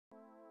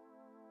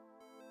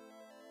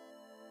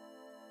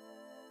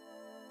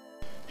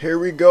Here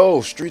we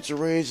go, Streets of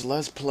Rage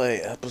Let's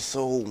Play,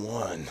 episode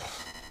 1.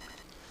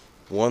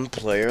 One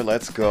player,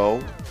 let's go.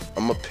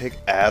 I'm gonna pick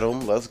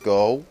Adam, let's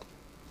go.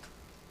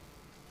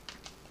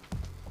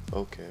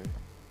 Okay.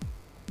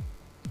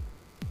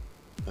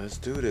 Let's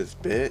do this,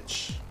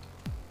 bitch.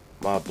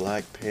 My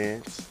black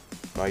pants,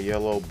 my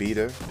yellow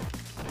beater.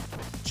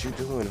 What you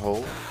doing,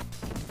 ho?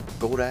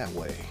 Go that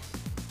way.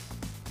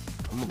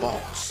 I'm a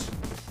boss.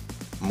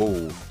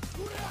 Move.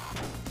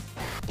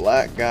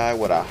 Black guy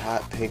with a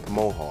hot pink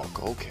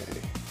mohawk.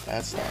 Okay,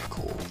 that's not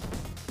cool.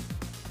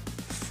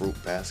 Fruit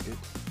basket.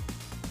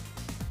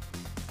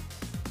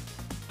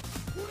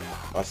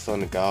 My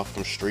son, the guy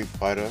from Street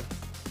Fighter.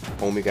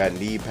 Homie got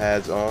knee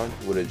pads on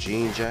with a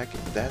jean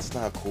jacket. That's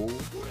not cool.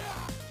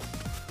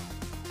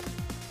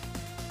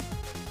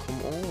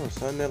 Come on,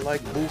 son. They're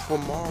like Boo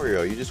from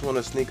Mario. You just want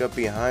to sneak up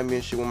behind me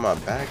and shit when my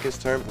back is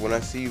turned. But when I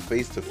see you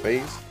face to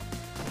face,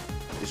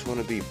 you just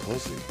want to be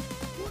pussy.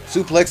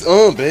 Suplex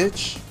on,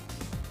 bitch.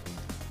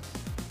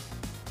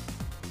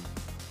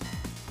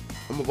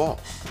 I'm a boss.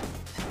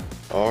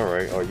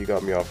 Alright. Oh, you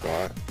got me off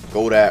guard.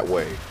 Go that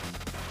way.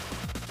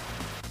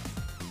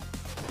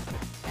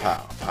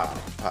 Pow, pow,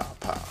 pow,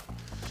 pow.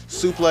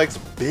 Suplex,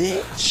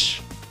 bitch.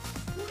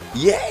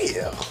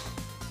 Yeah.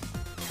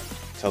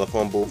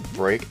 Telephone booth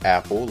break.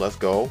 Apple. Let's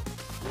go.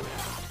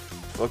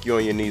 Fuck you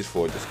on your knees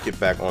for. Just get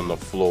back on the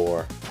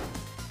floor.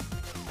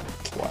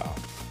 Wow.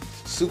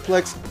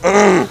 Suplex.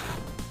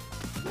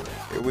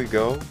 Here we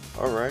go.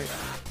 Alright.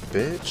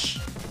 Bitch.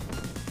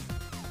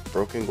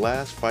 Broken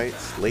glass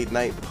fights. Late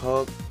night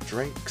pub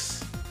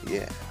drinks.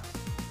 Yeah.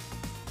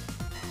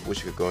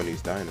 Wish you could go in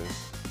these diners.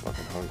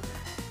 Fucking hungry.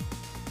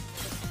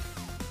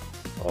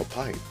 A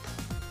pipe.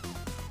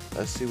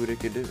 Let's see what it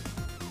can do.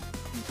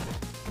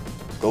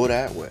 Go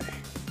that way.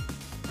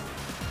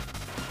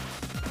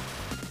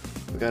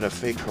 We got a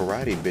fake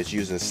karate bitch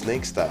using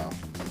snake style.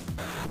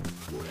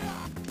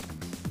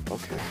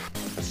 Okay.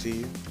 I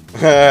see you.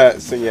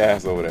 Send your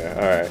ass over there.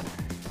 Alright.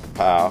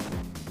 Pow.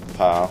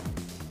 Pow.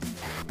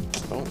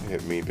 Don't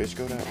hit me, bitch.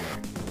 Go that way.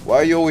 Why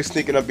are you always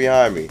sneaking up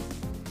behind me?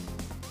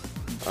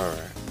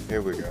 Alright.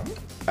 Here we go.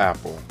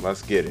 Apple.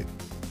 Let's get it.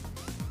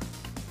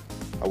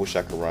 I wish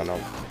I could run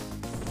up.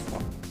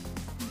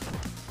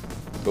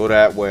 Go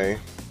that way.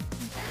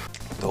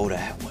 Go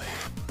that way.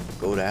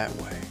 Go that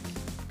way.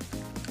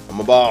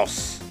 I'm a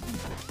boss.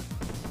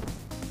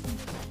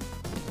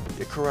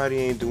 Your karate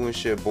ain't doing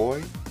shit,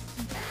 boy.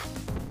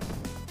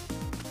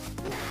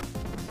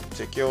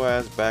 Take your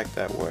ass back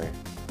that way.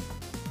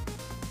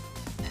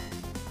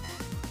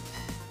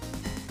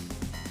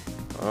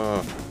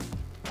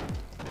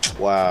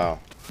 Wow.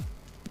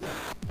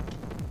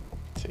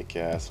 Take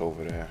your ass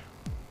over there.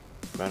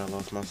 Man, I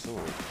lost my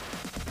sword.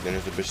 Then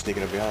there's a bitch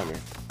sneaking up behind me.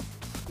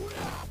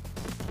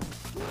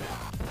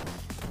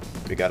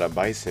 We got a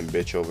bison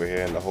bitch over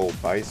here in the whole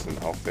bison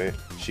outfit.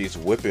 She's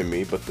whipping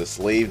me, but the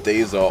slave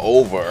days are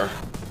over.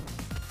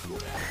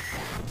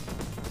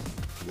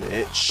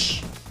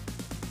 Bitch.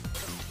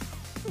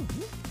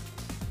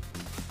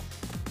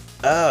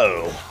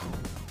 Oh.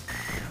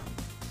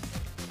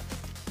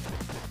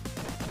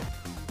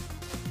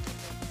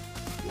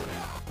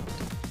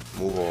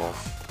 Move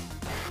off.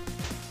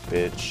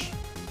 Bitch.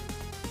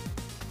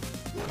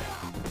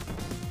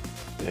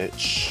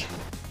 Bitch.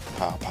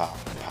 Pow, pow,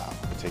 pow.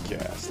 Take your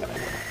ass that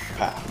way.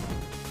 Pow.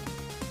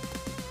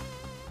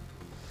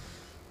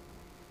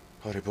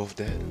 Are they both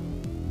dead?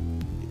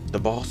 The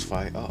boss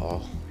fight.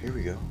 Uh-oh. Here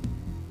we go.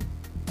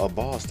 A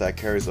boss that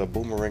carries a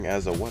boomerang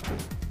as a weapon.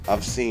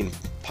 I've seen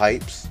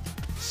pipes,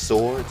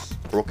 swords,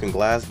 broken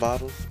glass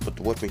bottles, but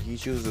the weapon he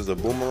chooses is a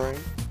boomerang?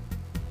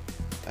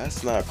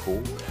 That's not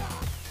cool.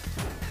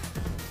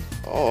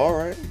 Oh,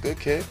 alright. Good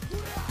kick.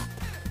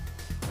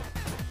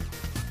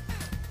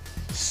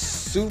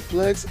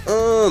 Suplex,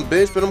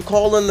 bitch, but I'm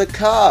calling the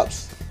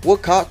cops.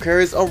 What cop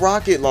carries a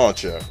rocket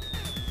launcher?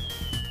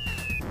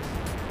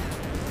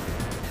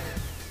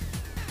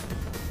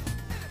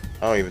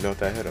 I don't even know if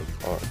that hit him.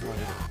 Oh, it hit him.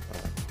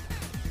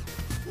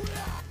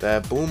 Right.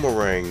 That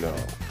boomerang,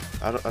 though.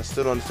 I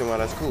still don't understand why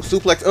that's cool.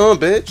 Suplex,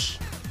 bitch.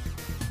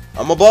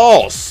 I'm a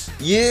boss.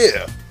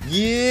 Yeah.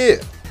 Yeah.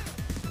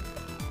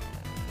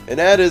 And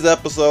that is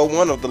episode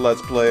 1 of the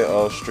Let's Play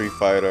of Street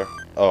Fighter.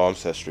 Oh, I'm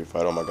said Street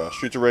Fighter. Oh my god.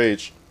 Streets of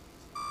Rage.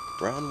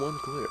 Round 1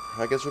 clear.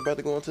 I guess we're about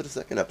to go on to the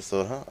second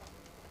episode, huh?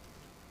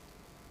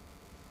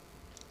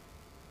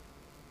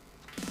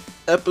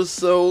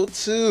 Episode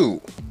 2.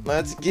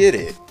 Let's get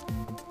it.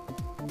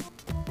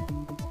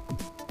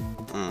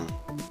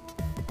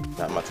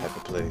 Not my type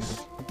of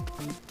place.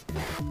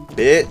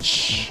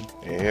 Bitch.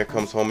 And here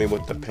comes homie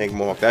with the pink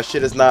mohawk. That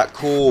shit is not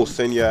cool.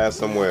 Send your ass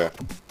somewhere.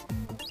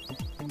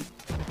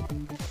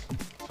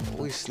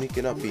 Always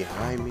sneaking up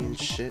behind me and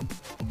shit.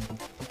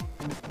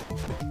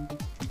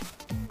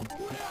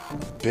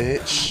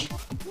 Bitch.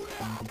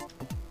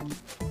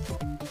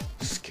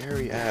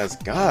 Scary ass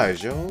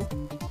guys, yo.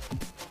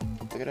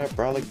 Look at that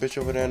brolic bitch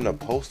over there in the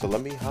poster.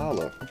 Let me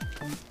holler.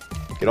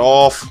 Get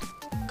off.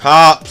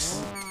 Cops.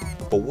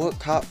 But what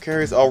cop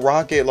carries a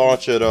rocket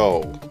launcher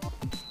though?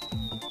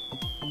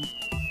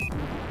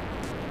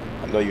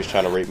 know you was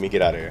trying to rape me.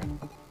 Get out of here.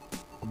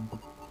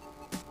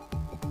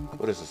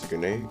 What is this, a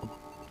grenade?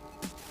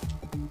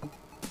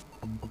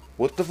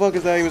 What the fuck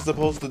is that even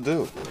supposed to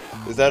do?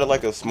 Is that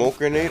like a smoke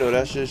grenade, or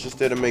that shit's just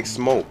there to make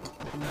smoke?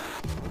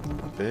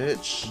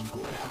 Bitch.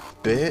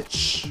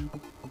 Bitch.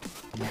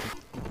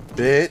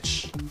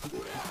 Bitch.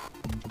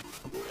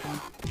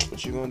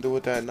 What you gonna do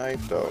with that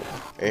knife, though?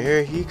 And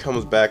here he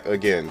comes back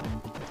again.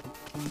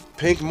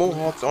 Pink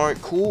mohawks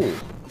aren't cool.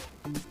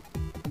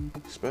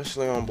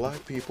 Especially on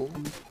black people.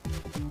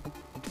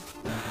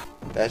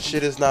 That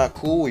shit is not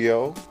cool,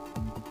 yo.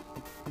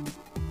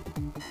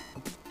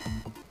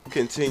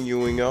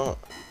 Continuing on.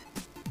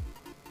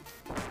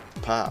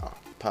 Pow,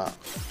 pow.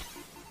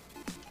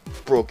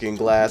 Broken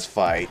glass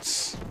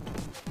fights.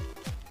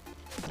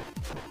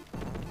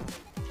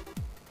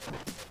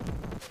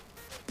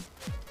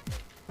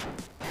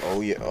 Oh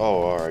yeah.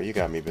 Oh, alright. You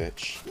got me,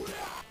 bitch.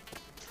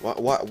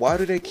 Why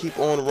do they keep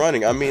on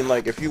running? I mean,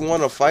 like, if you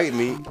want to fight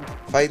me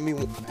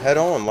head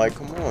on. Like,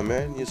 come on,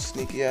 man. You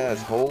sneaky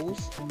ass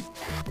hoes.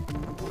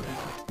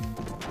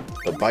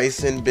 The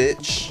bison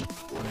bitch.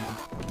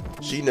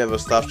 She never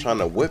stops trying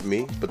to whip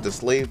me, but the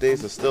slave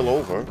days are still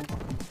over.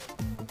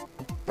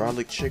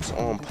 Brolic chicks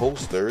on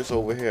posters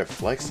over here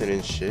flexing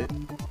and shit.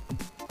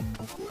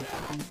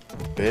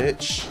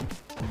 Bitch.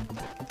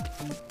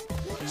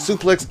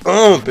 Suplex,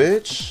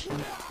 bitch.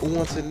 Who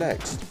wants it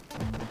next?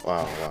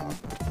 Wow, wow.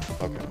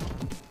 Okay.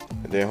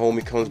 And then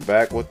homie comes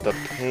back with the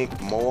pink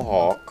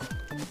mohawk.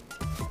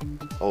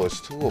 Oh, it's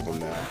two of them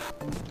now.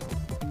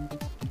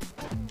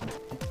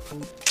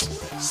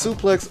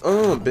 Suplex,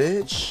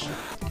 bitch.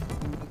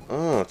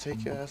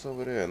 Take your ass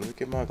over there and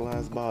look at my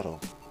glass bottle.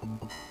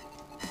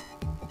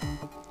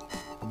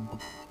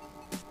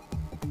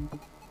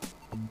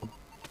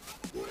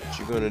 What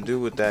you gonna do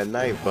with that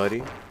knife,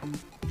 buddy?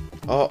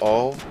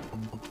 Uh-oh.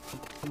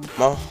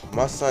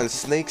 My son's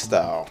snake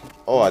style.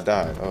 Oh, I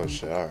died. Oh,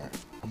 shit. Alright.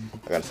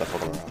 I gotta stop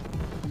fucking around.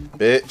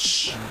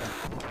 Bitch.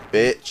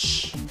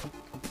 Bitch.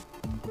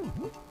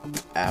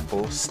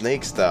 Apple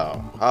snake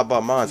style. How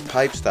about mine's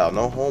pipe style?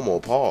 No homo.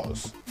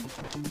 Pause.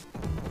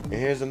 And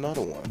here's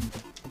another one.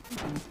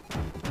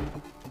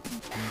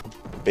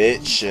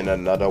 Bitch, and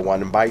another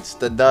one bites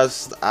the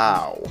dust.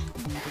 Ow.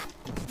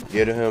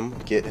 Get him.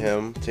 Get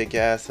him. Take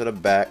your ass to the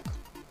back.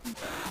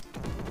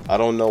 I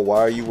don't know why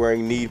are you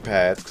wearing knee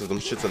pads, because them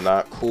shits are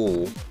not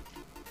cool.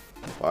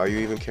 Why are you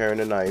even carrying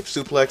a knife?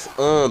 Suplex,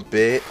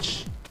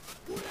 bitch.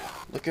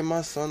 Look at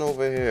my son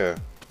over here.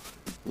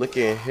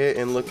 Looking hit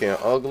and looking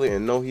ugly,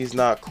 and no, he's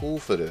not cool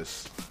for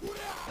this.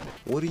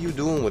 What are you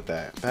doing with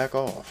that? Back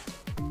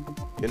off.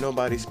 You're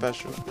nobody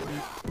special.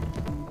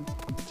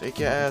 Take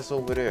your ass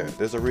over there.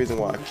 There's a reason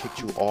why I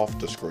kicked you off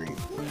the screen.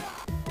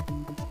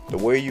 The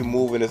way you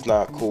moving is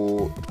not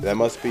cool. That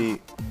must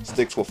be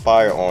sticks with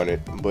fire on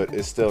it, but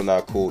it's still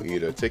not cool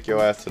either. Take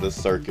your ass to the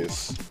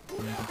circus.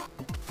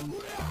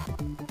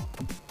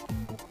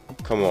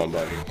 Come on,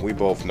 buddy. We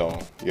both know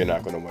you're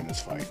not gonna win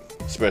this fight,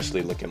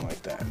 especially looking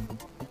like that.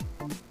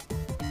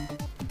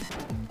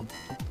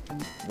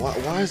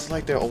 Why is it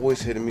like they're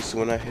always hitting me so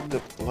when I hit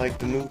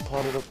the new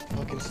part of the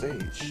fucking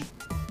stage?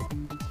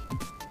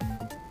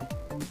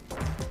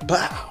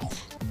 Bow.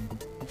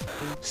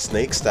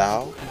 Snake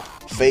style.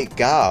 Fake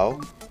gal.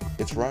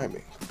 It's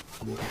rhyming.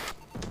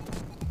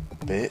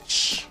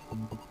 Bitch.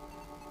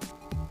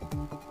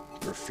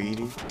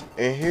 Graffiti.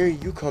 And here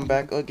you come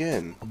back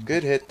again.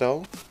 Good hit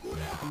though.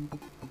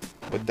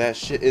 But that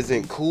shit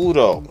isn't cool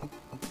though.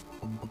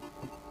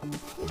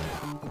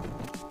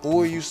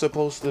 Who are you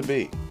supposed to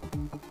be?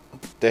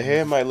 The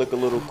hair might look a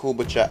little cool,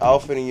 but your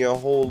outfit and your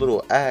whole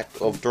little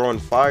act of throwing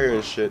fire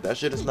and shit, that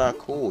shit is not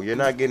cool. You're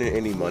not getting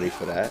any money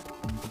for that.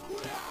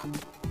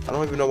 I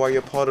don't even know why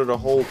you're part of the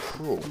whole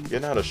crew. You're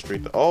not a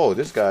street. Oh,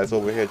 this guy's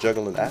over here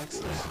juggling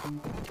axes.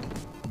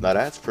 Now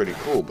that's pretty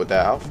cool, but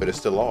that outfit is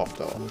still off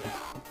though.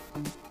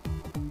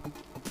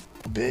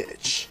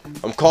 Bitch.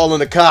 I'm calling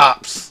the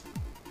cops.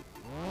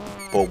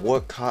 But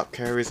what cop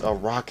carries a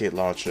rocket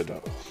launcher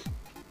though?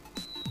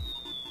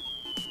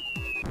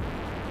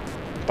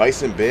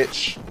 Bison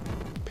bitch.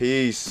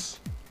 Peace.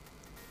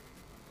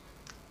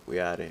 We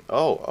out it.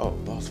 Oh,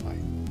 boss fight.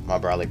 My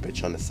Brolic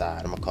bitch on the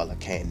side. I'm gonna call her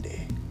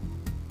Candy.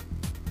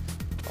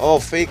 Oh,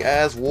 fake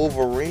ass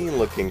Wolverine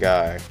looking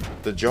guy.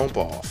 The jump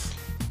off.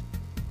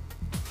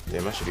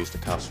 Damn, I should use the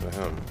cops for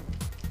him.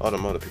 All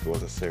them other people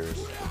wasn't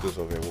serious. This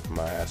over here whooping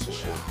my ass and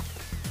shit.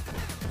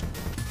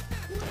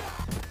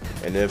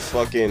 And then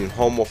fucking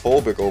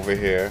homophobic over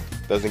here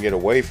doesn't get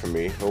away from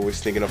me. Always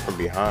sneaking up from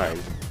behind.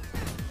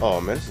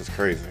 Oh man, this is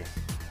crazy.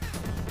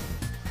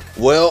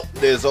 Well,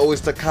 there's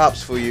always the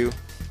cops for you.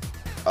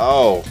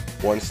 Oh,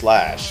 1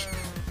 slash.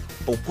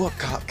 But what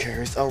cop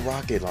carries a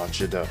rocket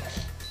launcher though?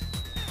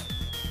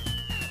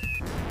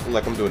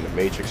 Like I'm doing the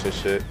Matrix and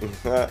shit.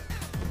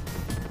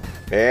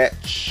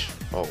 Bitch.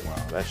 Oh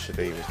wow, that shit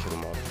they even kill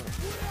him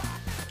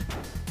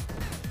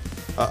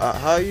all.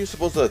 How are you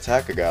supposed to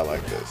attack a guy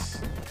like this?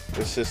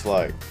 It's just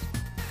like,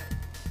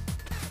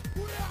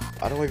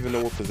 I don't even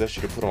know what possessed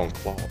you to put on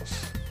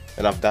claws.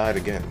 And I've died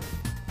again.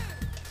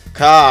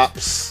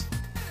 Cops!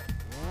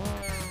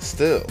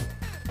 still.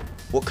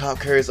 What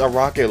cop carries a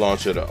rocket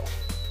launcher though?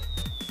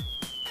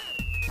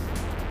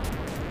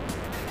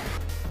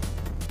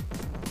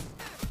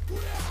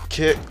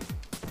 Kick.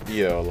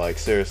 Yo, like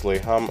seriously,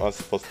 how am I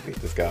supposed to beat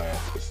this guy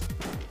off this?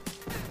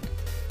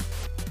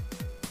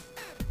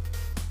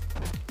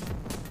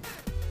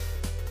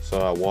 So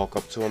I walk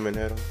up to him and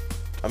hit him.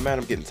 I'm mad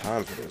I'm getting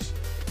time for this.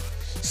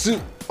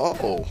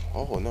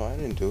 Oh no, I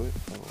didn't do it.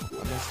 Oh,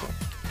 I messed up.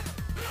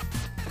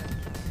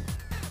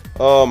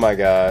 Oh my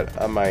god,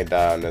 I might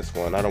die on this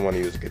one. I don't want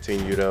to use a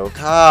continue though.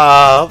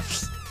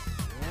 Cops!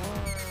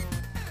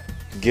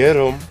 Get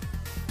him.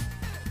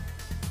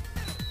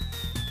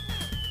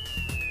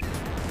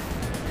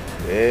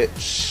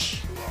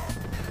 Bitch.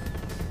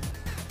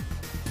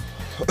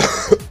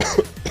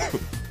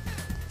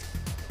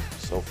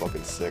 So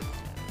fucking sick.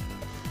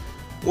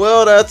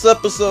 Well, that's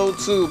episode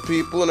 2,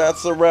 people, and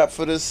that's a wrap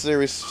for this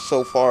series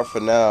so far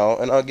for now,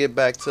 and I'll get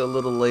back to a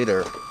little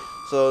later.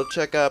 So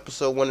check out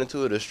episode 1 and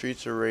 2 of the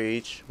Streets of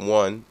Rage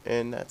 1,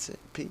 and that's it.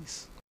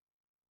 Peace.